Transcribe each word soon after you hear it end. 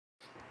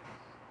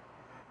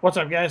What's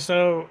up, guys?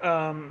 So,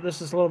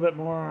 this is a little bit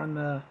more on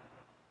the.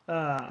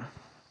 Uh,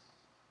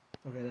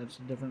 okay, that's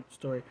a different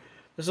story.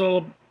 This is a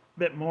little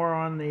bit more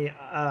on the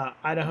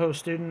Idaho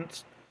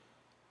students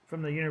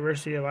from the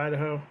University of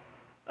Idaho.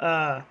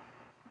 Uh,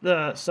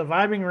 the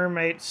surviving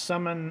roommates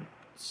summoned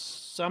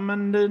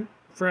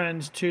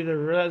friends to the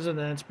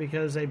residence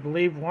because they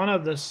believed one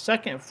of the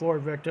second floor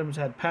victims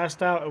had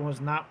passed out and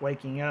was not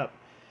waking up.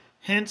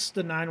 Hence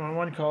the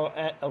 911 call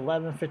at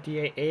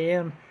 11:58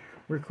 a.m.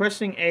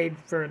 requesting aid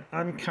for an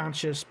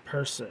unconscious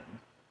person.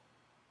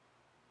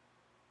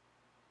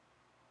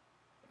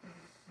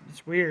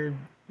 It's weird.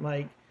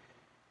 Like,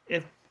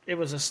 if it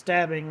was a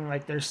stabbing,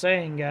 like they're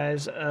saying,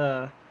 guys,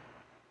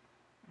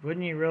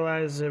 wouldn't you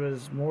realize it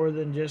was more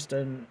than just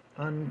an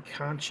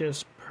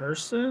unconscious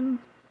person?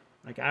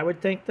 Like, I would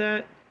think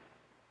that,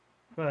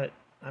 but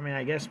I mean,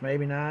 I guess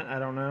maybe not. I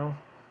don't know.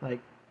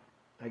 Like,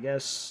 I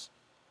guess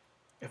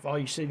if all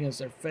you see is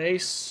their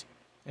face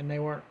and they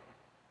were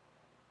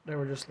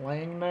just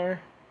laying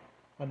there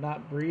but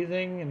not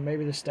breathing, and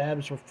maybe the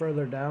stabs were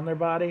further down their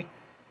body,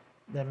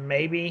 then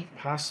maybe,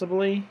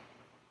 possibly,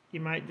 you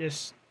might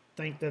just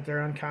think that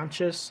they're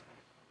unconscious.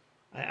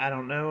 I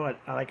don't know.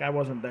 I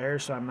wasn't there,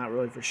 so I'm not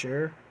really for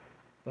sure.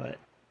 But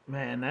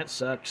man, that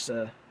sucks.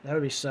 That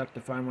would be suck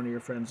to find one of your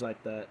friends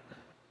like that.